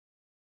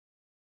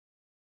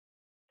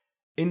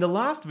In the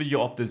last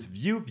video of this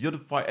Vue,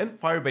 Vuetify and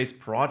Firebase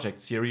project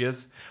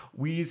series,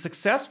 we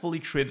successfully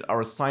created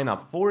our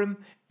signup form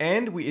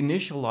and we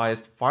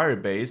initialized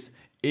Firebase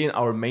in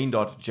our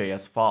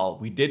main.js file.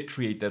 We did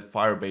create that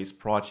Firebase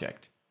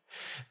project.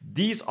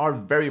 These are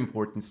very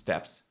important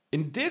steps.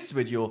 In this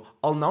video,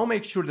 I'll now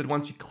make sure that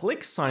once we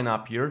click sign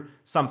up here,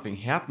 something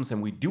happens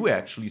and we do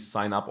actually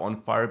sign up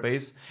on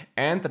Firebase,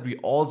 and that we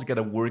also get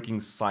a working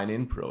sign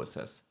in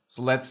process.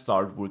 So let's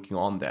start working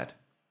on that.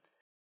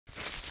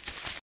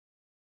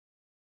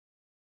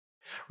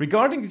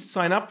 Regarding the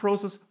sign up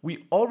process,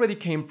 we already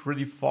came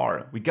pretty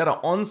far. We got an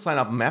on sign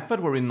up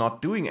method where we're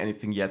not doing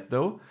anything yet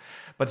though.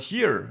 But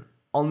here,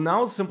 I'll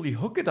now simply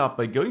hook it up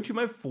by going to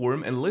my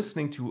form and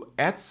listening to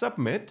add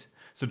submit,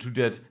 so to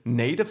that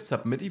native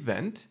submit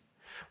event,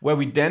 where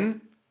we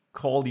then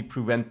call the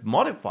prevent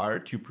modifier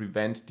to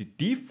prevent the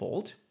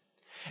default.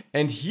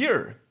 And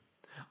here,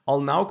 I'll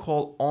now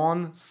call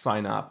on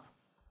sign up,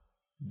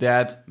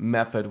 that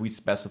method we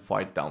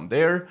specified down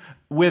there.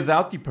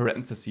 Without the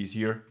parentheses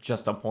here,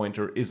 just a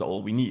pointer is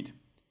all we need.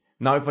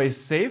 Now if I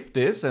save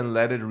this and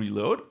let it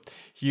reload,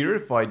 here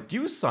if I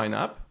do sign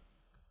up,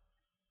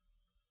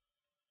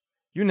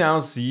 you now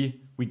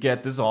see we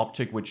get this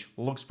object which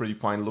looks pretty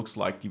fine, looks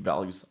like the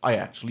values I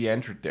actually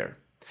entered there.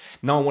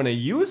 Now I want to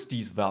use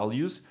these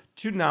values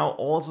to now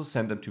also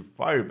send them to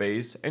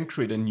Firebase and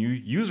create a new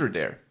user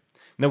there.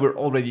 Now we're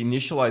already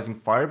initializing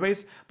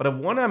Firebase, but I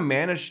want to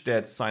manage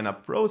that sign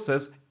up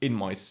process in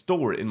my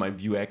store, in my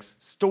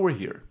Vuex store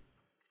here.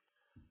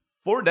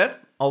 For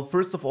that, I'll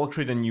first of all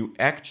create a new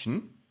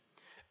action,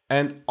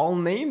 and I'll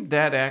name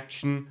that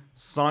action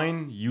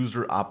sign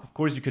user up. Of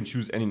course, you can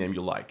choose any name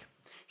you like.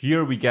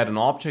 Here we get an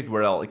object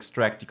where I'll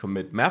extract the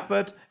commit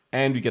method,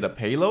 and we get a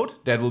payload.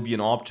 That will be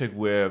an object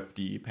with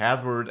the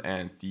password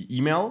and the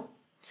email.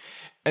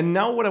 And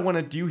now what I want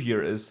to do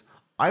here is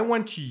I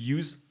want to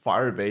use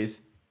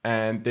Firebase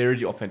and there are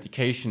the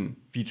authentication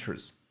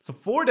features. So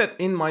for that,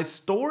 in my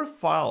store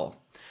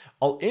file,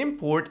 I'll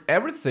import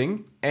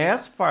everything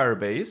as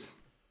Firebase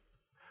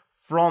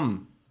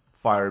from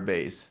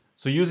Firebase.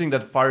 So using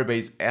that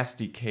Firebase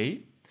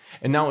SDK.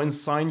 And now in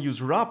sign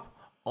user up,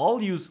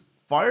 I'll use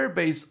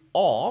Firebase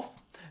auth.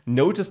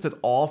 Notice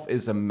that auth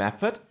is a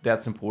method.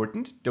 That's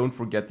important. Don't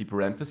forget the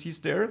parentheses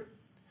there.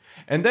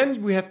 And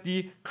then we have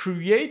the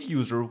create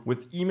user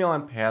with email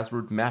and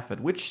password method,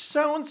 which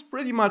sounds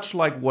pretty much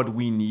like what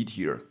we need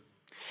here.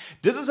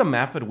 This is a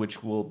method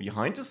which will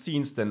behind the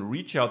scenes then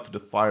reach out to the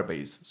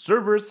Firebase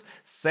servers,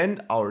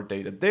 send our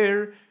data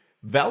there,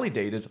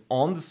 validate it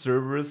on the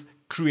servers,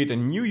 create a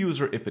new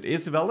user if it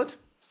is valid,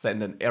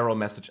 send an error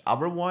message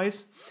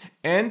otherwise,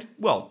 and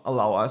well,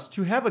 allow us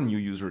to have a new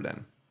user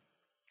then.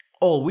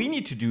 All we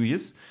need to do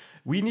is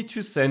we need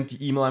to send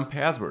the email and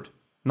password.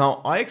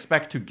 Now I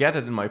expect to get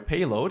it in my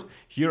payload.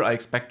 Here I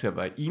expect to have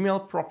an email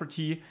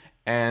property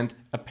and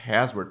a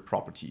password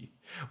property.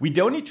 We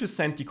don't need to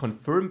send the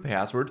confirm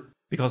password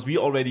because we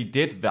already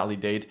did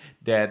validate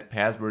that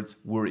passwords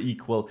were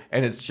equal,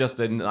 and it's just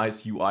a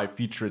nice UI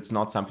feature. It's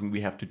not something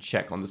we have to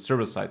check on the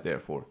server side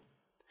therefore.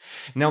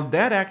 Now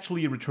that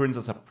actually returns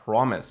us a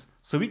promise.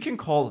 So we can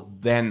call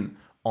then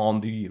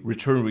on the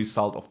return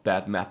result of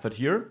that method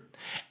here.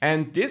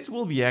 And this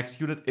will be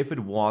executed if it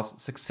was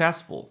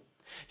successful.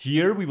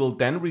 Here we will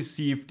then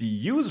receive the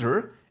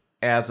user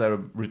as a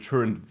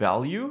returned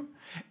value,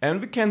 and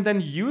we can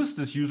then use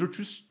this user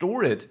to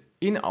store it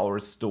in our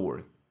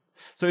store.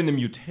 So in the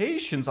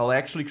mutations, I'll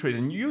actually create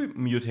a new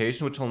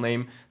mutation which I'll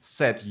name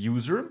set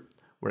user,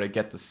 where I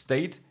get the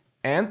state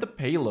and the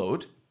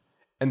payload.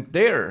 And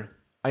there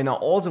I now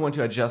also want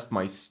to adjust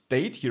my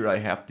state. Here I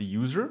have the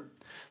user.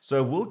 So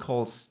I will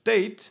call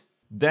state,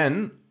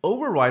 then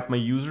override my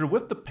user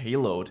with the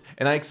payload,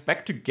 and I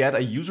expect to get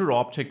a user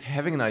object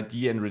having an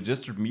ID and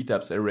registered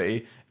meetups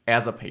array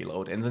as a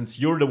payload. And since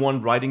you're the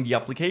one writing the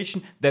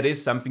application, that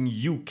is something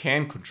you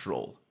can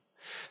control.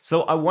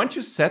 So I want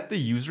to set the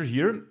user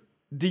here.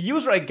 The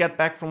user I get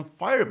back from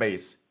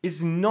Firebase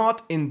is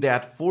not in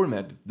that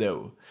format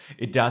though.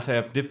 It does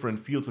have different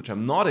fields which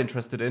I'm not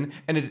interested in,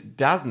 and it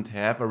doesn't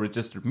have a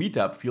registered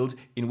meetup field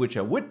in which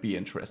I would be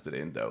interested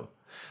in though.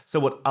 So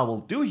what I will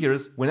do here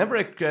is whenever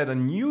I get a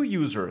new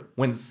user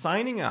when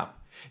signing up,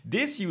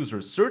 this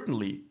user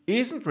certainly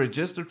isn't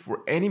registered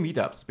for any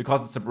meetups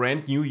because it's a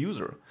brand new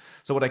user.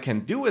 So what I can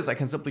do is I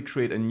can simply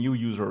create a new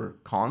user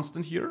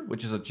constant here,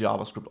 which is a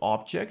JavaScript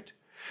object,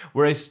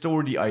 where I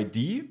store the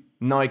ID.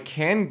 Now I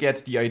can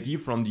get the ID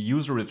from the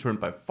user returned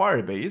by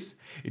Firebase.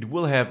 It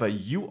will have a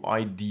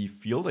UID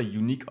field, a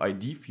unique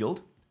ID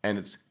field, and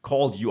it's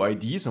called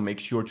UID, so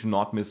make sure to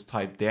not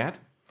mistype that.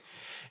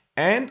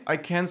 And I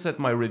can set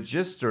my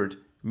registered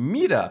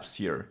meetups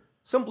here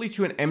simply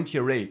to an empty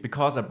array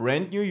because a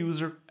brand new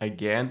user,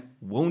 again,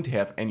 won't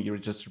have any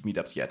registered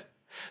meetups yet.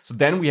 So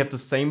then we have the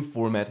same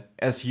format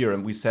as here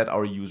and we set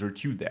our user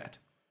to that.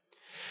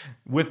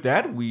 With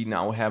that, we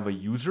now have a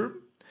user.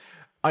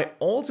 I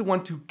also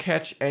want to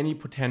catch any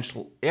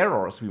potential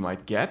errors we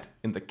might get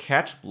in the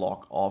catch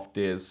block of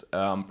this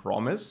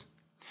promise.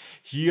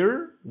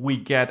 Here we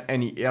get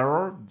any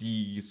error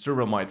the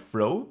server might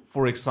throw.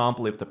 For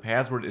example, if the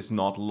password is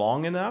not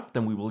long enough,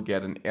 then we will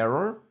get an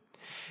error.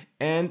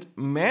 And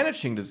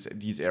managing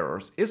these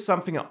errors is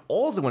something I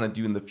also want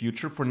to do in the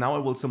future. For now, I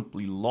will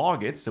simply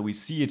log it, so we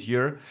see it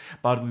here,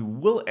 but we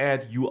will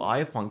add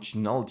UI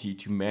functionality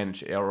to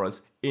manage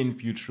errors in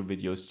future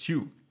videos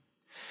too.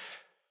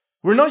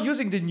 We're not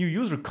using the new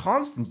user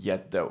constant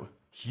yet though.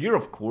 Here,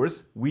 of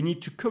course, we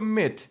need to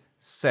commit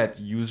set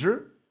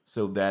user,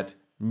 so that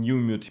new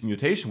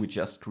mutation we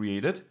just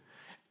created,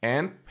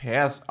 and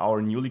pass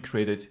our newly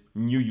created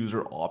new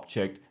user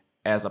object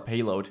as a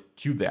payload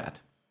to that.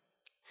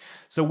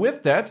 So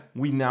with that,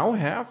 we now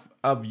have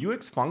a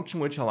Vuex function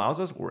which allows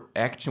us, or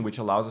action which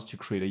allows us to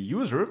create a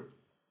user.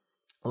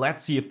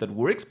 Let's see if that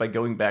works by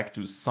going back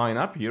to sign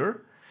up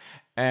here.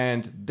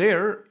 And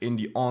there in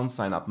the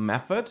onSignup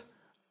method,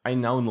 I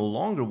now no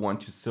longer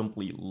want to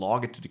simply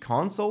log it to the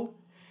console.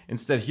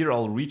 Instead here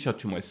I'll reach out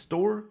to my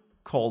store,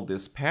 call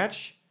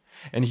dispatch.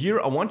 And here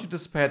I want to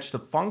dispatch the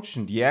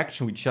function, the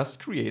action we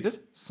just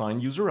created, sign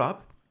user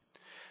up,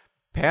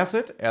 pass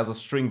it as a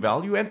string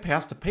value and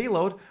pass the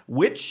payload,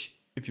 which,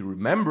 if you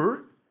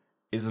remember,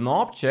 is an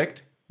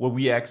object where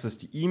we access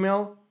the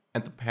email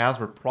and the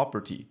password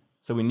property.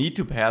 So we need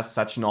to pass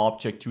such an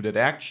object to that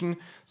action.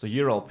 So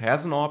here I'll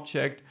pass an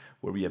object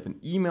where we have an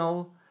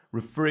email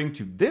referring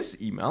to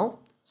this email,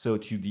 so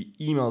to the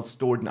email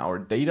stored in our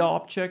data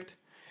object,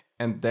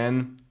 and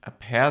then a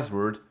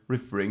password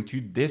referring to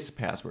this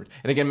password.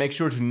 And again, make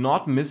sure to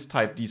not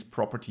mistype these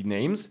property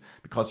names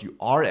because you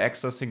are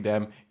accessing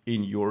them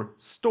in your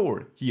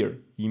store here,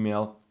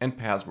 email and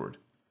password.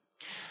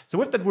 So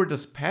with that, we're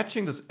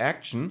dispatching this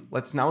action.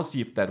 Let's now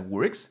see if that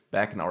works.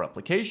 Back in our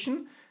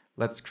application,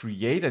 let's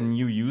create a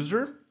new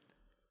user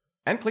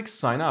and click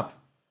sign up.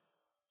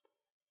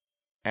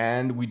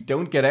 And we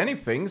don't get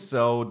anything,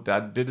 so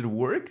that didn't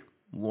work.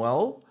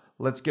 Well,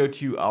 let's go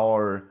to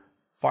our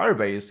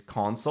Firebase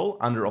console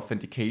under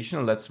authentication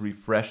and let's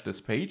refresh this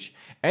page.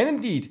 And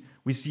indeed,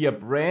 we see a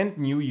brand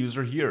new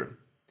user here.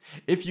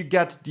 If you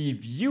get the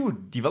Vue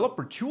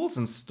developer tools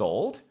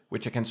installed,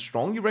 which I can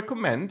strongly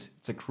recommend,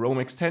 it's a Chrome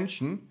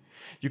extension,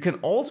 you can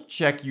also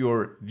check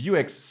your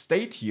Vuex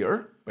state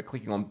here by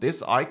clicking on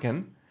this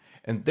icon.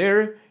 And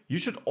there you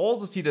should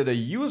also see that a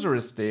user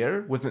is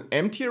there with an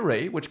empty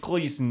array, which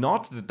clearly is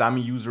not the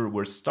dummy user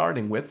we're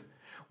starting with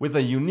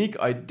a unique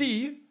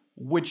ID,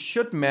 which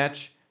should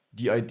match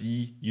the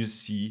ID you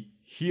see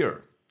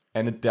here.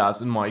 And it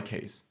does in my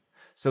case.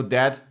 So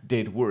that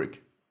did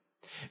work.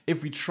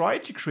 If we try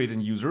to create a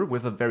user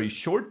with a very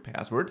short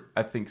password,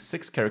 I think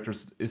 6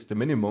 characters is the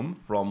minimum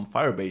from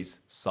Firebase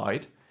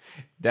side.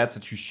 That's a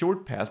too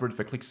short password. If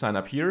I click sign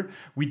up here,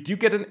 we do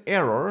get an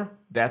error.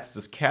 That's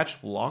this catch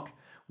block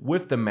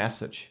with the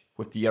message,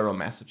 with the error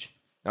message.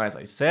 Now, as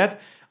I said,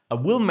 I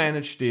will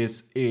manage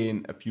this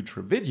in a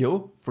future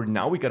video. For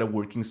now, we got a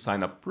working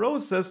sign up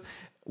process.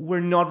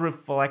 We're not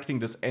reflecting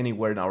this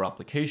anywhere in our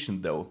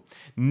application though.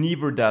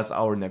 Neither does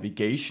our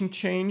navigation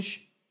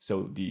change.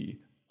 So the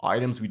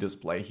items we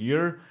display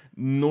here,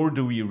 nor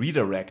do we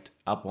redirect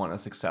upon a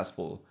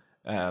successful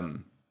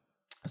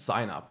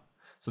sign up.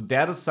 So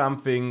that is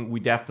something we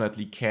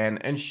definitely can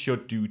and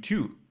should do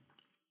too.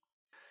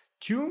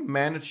 To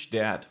manage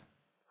that,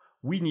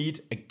 we need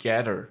a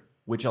getter,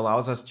 which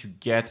allows us to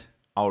get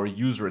our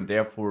user and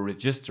therefore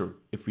register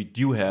if we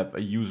do have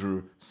a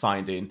user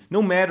signed in,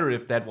 no matter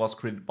if that was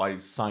created by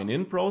the sign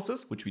in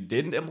process, which we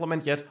didn't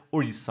implement yet,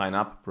 or the sign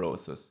up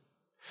process.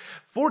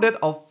 For that,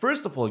 I'll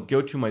first of all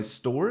go to my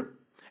store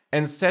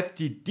and set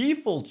the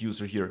default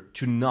user here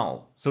to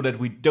null so that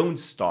we don't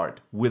start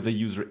with a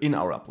user in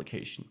our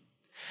application.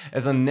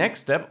 As a next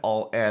step,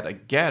 I'll add a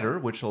getter,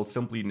 which I'll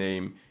simply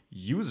name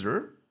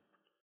user,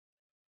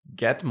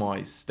 get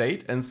my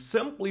state, and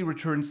simply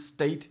return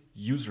state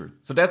user.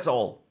 So that's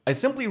all. I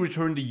simply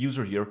return the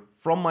user here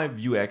from my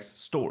Vuex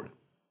store.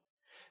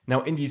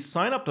 Now in the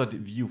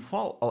signup.vue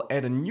file, I'll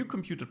add a new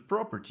computed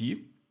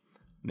property,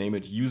 name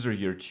it user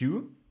here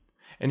too.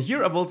 And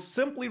here I will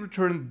simply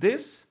return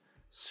this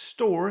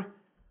store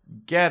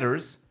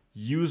getters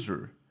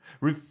user,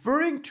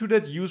 referring to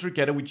that user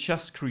getter we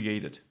just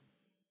created.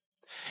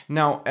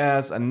 Now,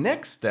 as a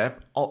next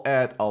step, I'll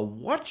add a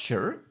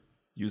watcher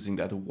using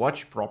that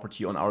watch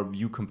property on our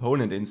Vue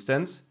component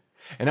instance.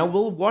 And I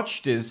will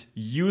watch this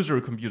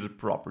user computed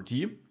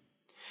property.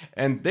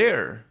 And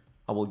there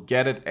I will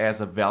get it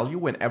as a value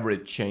whenever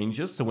it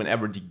changes. So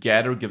whenever the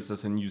getter gives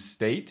us a new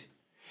state.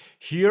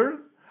 Here,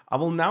 I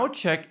will now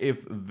check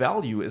if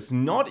value is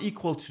not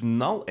equal to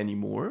null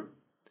anymore.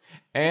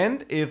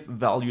 And if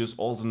value is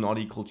also not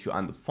equal to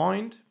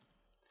undefined.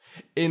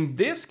 In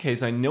this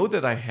case, I know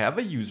that I have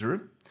a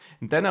user,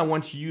 and then I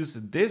want to use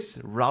this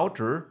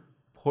router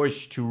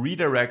push to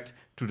redirect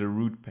to the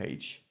root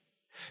page.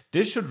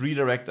 This should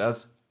redirect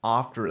us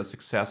after a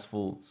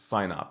successful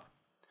sign up.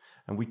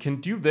 And we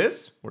can do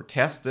this or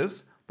test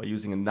this by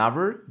using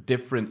another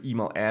different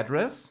email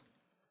address,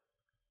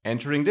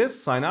 entering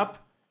this, sign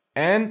up,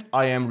 and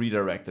I am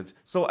redirected.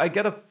 So I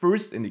get a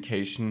first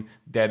indication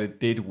that it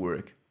did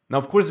work. Now,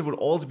 of course, it would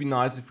also be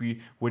nice if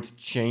we would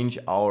change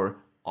our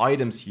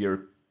items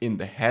here in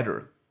the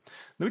header.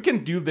 Now we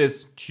can do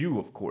this too,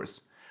 of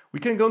course. We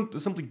can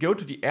simply go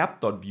to the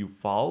app.vue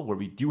file where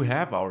we do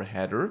have our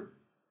header.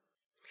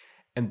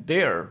 And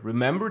there,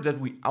 remember that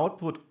we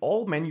output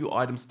all menu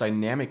items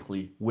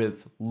dynamically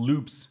with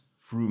loops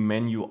through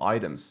menu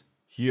items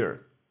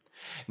here.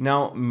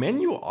 Now,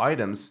 menu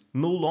items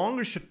no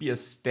longer should be a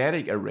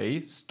static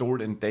array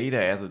stored in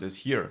data as it is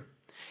here.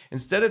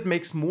 Instead, it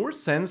makes more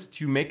sense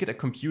to make it a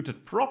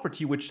computed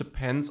property which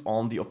depends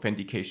on the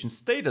authentication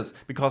status,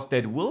 because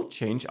that will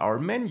change our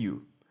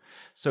menu.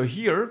 So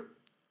here,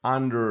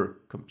 under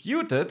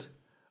computed,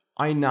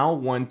 I now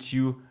want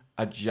to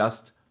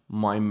adjust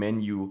my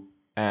menu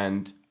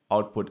and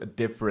output a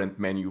different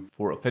menu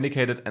for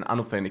authenticated and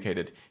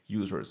unauthenticated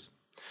users.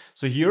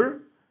 So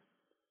here,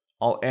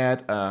 I'll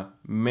add a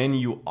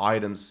menu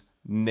items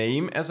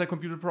name as a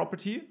computed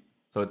property.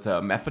 So it's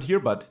a method here,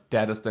 but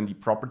that is then the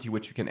property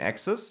which we can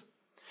access.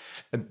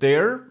 And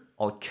there,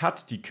 I'll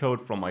cut the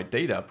code from my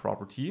data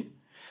property.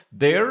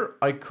 There,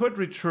 I could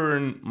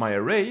return my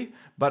array,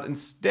 but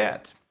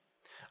instead,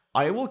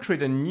 I will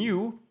create a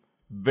new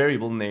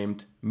variable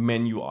named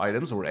menu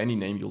items, or any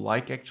name you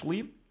like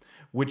actually,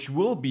 which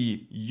will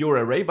be your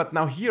array. But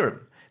now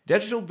here,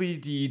 that should be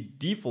the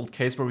default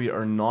case where we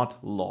are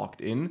not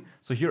logged in.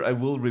 So here I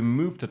will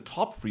remove the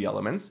top 3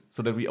 elements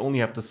so that we only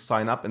have the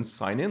sign up and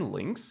sign in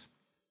links.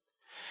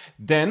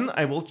 Then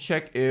I will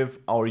check if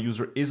our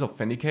user is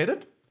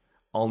authenticated.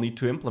 I'll need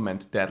to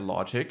implement that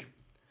logic.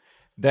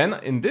 Then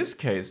in this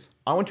case,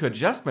 I want to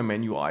adjust my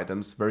menu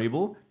items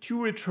variable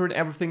to return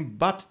everything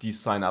but the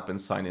sign up and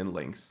sign in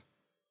links.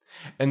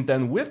 And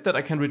then with that,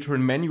 I can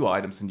return menu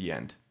items in the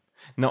end.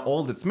 Now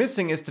all that's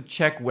missing is to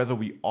check whether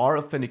we are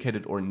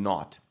authenticated or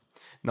not.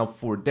 Now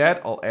for that,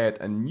 I'll add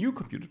a new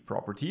computed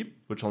property,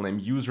 which I'll name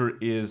user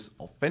is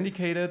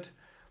authenticated.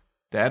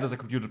 That is a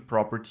computed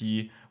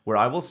property where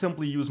I will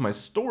simply use my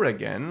store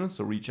again.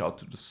 So reach out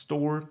to the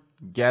store,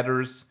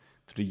 getters,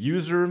 to the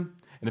user.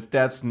 And if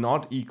that's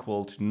not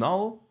equal to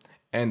null,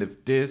 and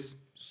if this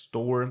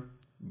store,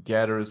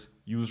 getters,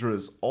 user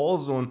is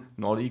also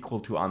not equal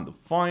to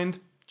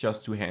undefined,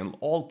 just to handle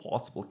all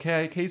possible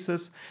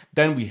cases,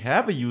 then we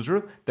have a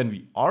user, then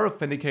we are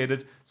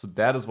authenticated. So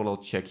that is what I'll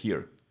check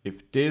here,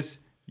 if this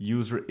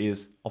user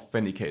is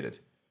authenticated.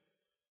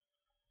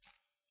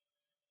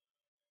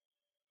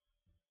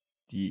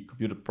 The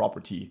computed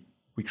property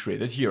we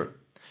created here.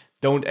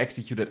 Don't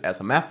execute it as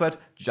a method,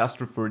 just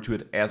refer to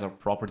it as a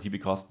property,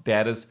 because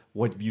that is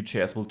what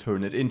Vue.js will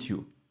turn it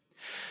into.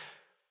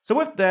 So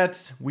with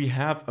that, we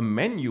have a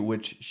menu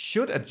which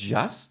should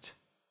adjust.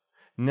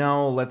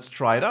 Now let's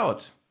try it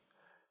out.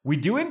 We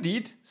do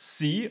indeed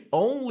see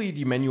only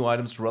the menu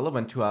items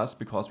relevant to us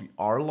because we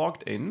are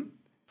logged in.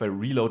 If I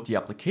reload the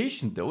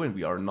application though, and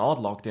we are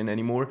not logged in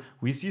anymore,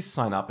 we see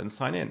sign up and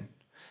sign in.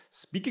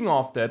 Speaking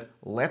of that,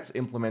 let's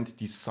implement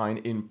the sign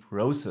in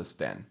process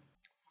then.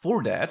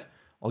 For that,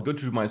 I'll go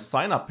to my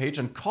sign up page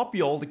and copy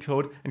all the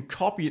code and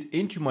copy it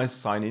into my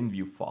sign in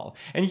Vue file.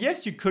 And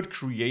yes, you could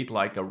create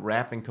like a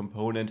wrapping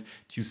component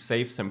to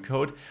save some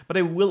code, but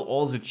I will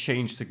also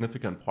change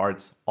significant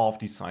parts of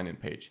the sign in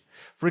page.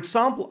 For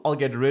example, I'll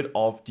get rid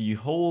of the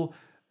whole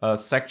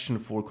section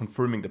for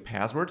confirming the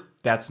password.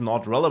 That's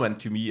not relevant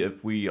to me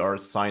if we are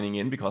signing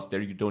in, because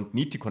there you don't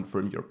need to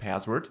confirm your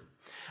password.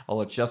 I'll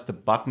adjust the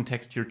button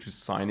text here to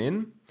sign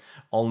in.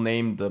 I'll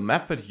name the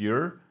method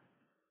here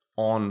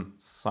on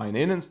sign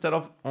in instead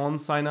of on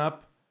sign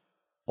up.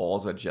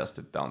 Also adjust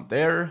it down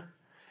there.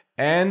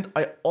 And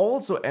I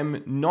also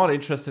am not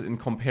interested in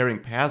comparing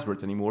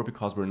passwords anymore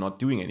because we're not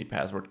doing any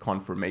password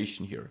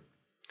confirmation here.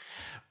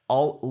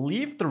 I'll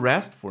leave the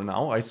rest for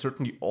now. I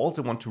certainly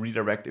also want to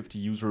redirect if the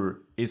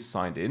user is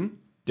signed in.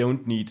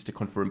 Don't need the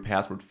confirm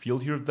password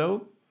field here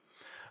though.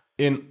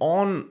 In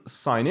on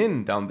sign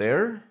in down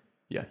there,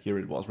 yeah, here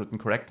it was written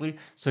correctly.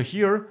 So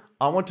here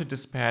I want to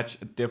dispatch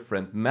a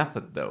different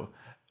method though.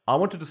 I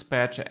want to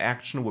dispatch an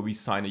action where we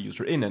sign a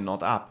user in and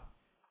not up.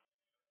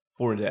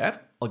 For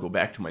that, I'll go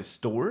back to my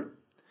store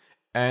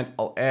and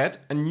I'll add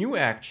a new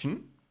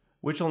action,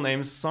 which I'll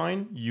name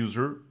sign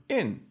user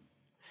in.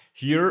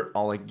 Here,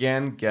 I'll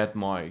again get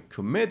my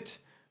commit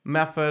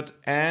method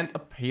and a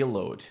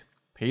payload.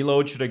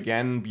 Payload should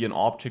again be an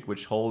object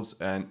which holds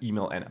an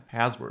email and a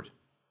password.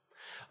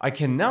 I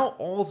can now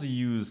also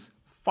use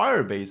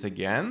Firebase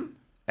again,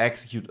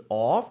 execute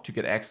auth to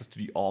get access to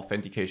the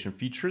authentication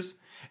features.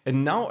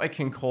 And now I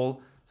can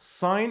call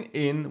sign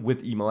in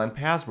with email and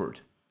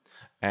password.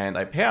 And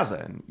I pass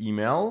an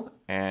email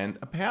and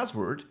a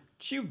password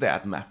to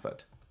that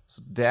method.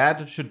 So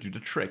that should do the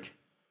trick.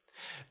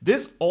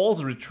 This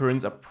also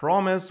returns a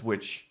promise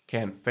which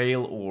can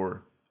fail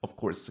or, of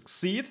course,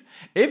 succeed.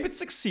 If it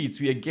succeeds,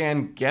 we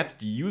again get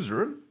the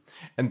user.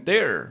 And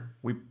there,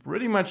 we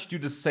pretty much do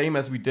the same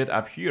as we did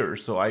up here.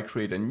 So I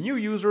create a new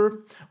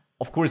user.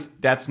 Of course,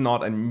 that's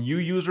not a new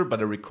user,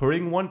 but a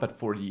recurring one. But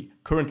for the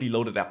currently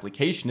loaded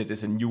application, it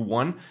is a new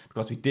one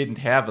because we didn't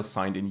have a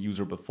signed in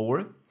user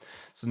before.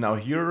 So now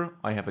here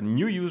I have a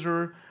new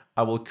user.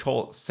 I will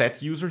call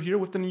set user here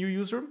with the new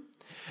user.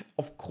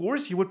 Of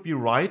course, you would be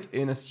right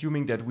in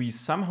assuming that we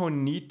somehow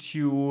need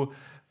to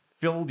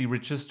fill the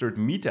registered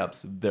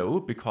meetups though,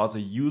 because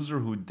a user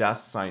who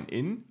does sign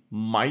in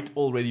might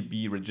already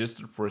be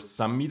registered for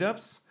some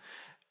meetups.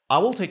 I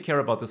will take care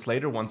about this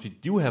later once we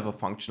do have a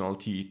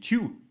functionality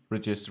to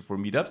register for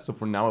meetups. So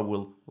for now, I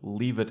will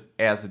leave it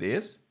as it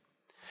is.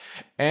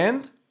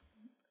 And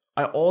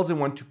I also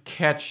want to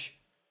catch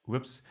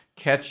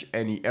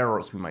any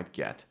errors we might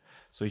get.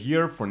 So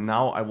here for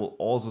now, I will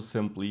also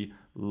simply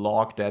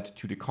log that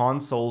to the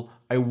console.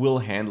 I will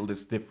handle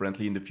this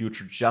differently in the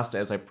future, just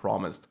as I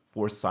promised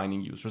for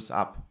signing users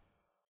up.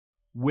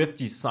 With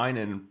the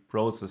sign-in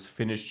process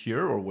finished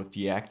here, or with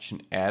the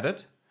action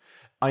added,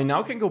 I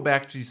now can go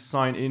back to the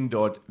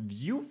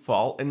signin.vue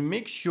file and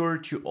make sure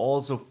to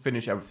also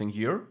finish everything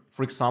here.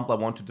 For example, I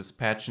want to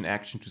dispatch an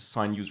action to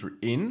sign user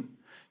in.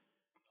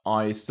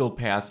 I still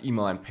pass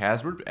email and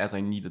password as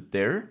I need it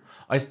there.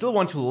 I still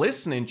want to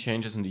listen in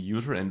changes in the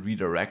user and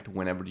redirect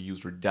whenever the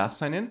user does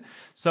sign in.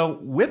 So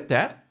with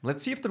that,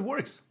 let's see if that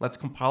works. Let's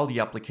compile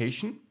the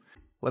application.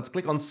 Let's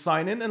click on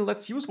sign in and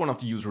let's use one of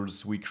the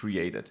users we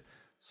created.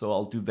 So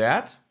I'll do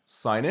that.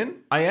 Sign in.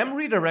 I am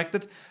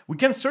redirected. We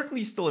can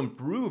certainly still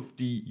improve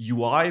the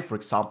UI, for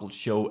example,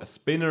 show a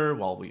spinner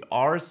while we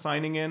are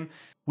signing in.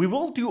 We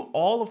will do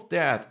all of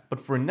that, but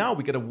for now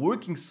we get a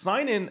working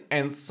sign in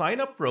and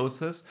sign up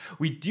process.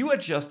 We do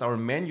adjust our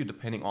menu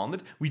depending on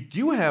it. We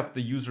do have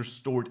the user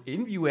stored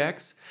in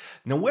Vuex.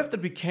 Now with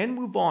that we can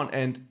move on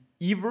and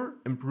either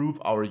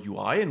improve our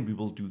UI, and we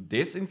will do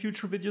this in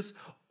future videos,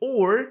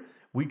 or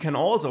we can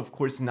also, of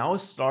course, now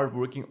start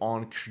working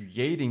on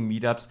creating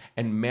meetups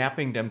and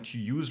mapping them to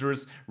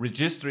users,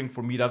 registering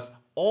for meetups,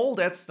 all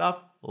that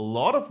stuff. A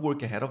lot of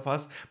work ahead of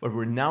us, but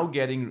we're now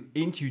getting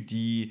into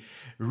the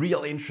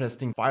real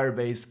interesting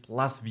Firebase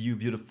plus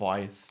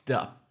Vuetify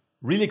stuff.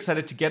 Really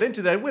excited to get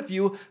into that with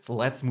you, so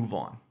let's move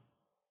on.